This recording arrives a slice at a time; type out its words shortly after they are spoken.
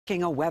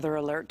A weather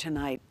alert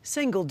tonight.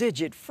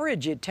 Single-digit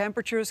frigid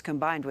temperatures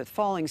combined with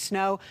falling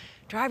snow.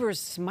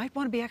 Drivers might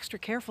want to be extra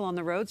careful on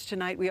the roads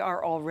tonight. We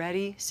are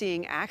already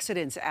seeing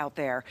accidents out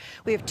there.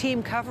 We have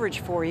team coverage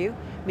for you.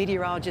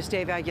 Meteorologist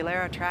Dave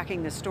Aguilera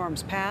tracking the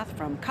storm's path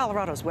from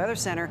Colorado's Weather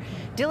Center.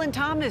 Dylan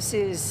Thomas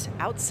is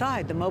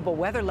outside the mobile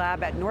weather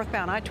lab at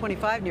northbound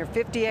I-25 near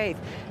 58th.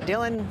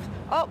 Dylan,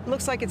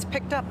 looks like it's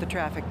picked up the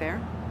traffic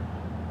there.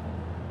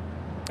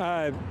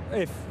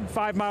 If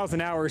 5 miles an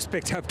hour is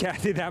picked up,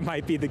 Kathy, that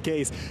might be the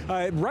case.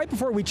 Right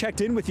before we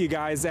checked in with you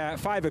guys at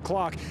 5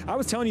 o'clock, I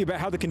was telling you about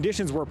how the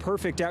conditions were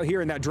perfect out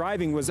here and that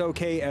driving was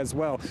okay as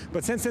well.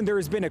 But since then, there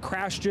has been a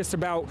crash just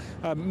about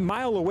a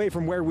mile away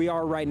from where we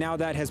are right now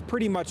that has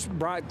pretty much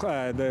brought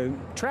the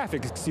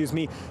traffic,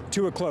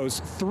 to a close.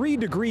 3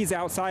 degrees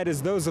outside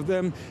as those of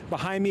them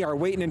behind me are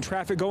waiting in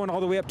traffic going all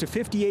the way up to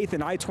 58th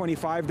and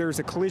I-25. There's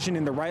a collision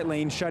in the right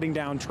lane shutting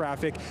down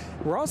traffic.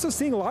 We're also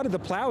seeing a lot of the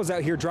plows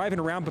out here driving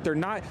around, but they're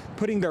not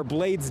putting their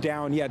blades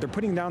down yet. They're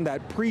putting down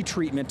that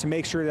pre-treatment to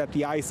make sure that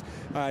the ice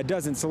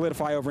doesn't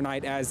solidify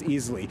overnight as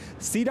easily.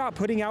 CDOT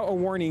putting out a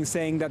warning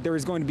saying that there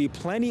is going to be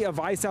plenty of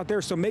ice out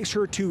there, so make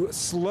sure to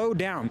slow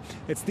down.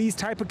 It's these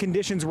type of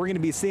conditions we're going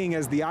to be seeing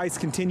as the ice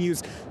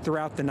continues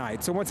throughout the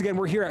night. So once again,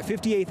 we're here at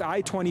 58th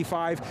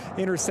I-25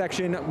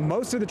 intersection.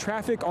 Most of the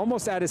traffic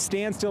almost at a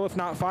standstill, if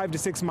not 5 to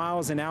 6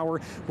 miles an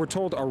hour. We're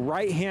told a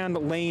right-hand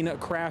lane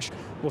crash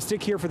will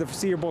stick here for the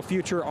foreseeable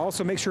future.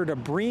 Also, make sure to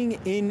bring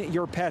in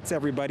your pets,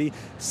 everybody.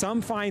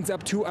 Some fines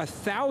up to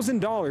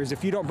 $1,000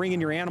 if you don't bring in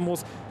your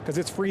animals because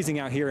it's freezing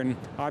out here and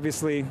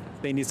obviously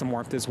they need some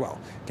warmth as well.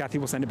 Kathy,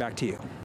 we'll send it back to you.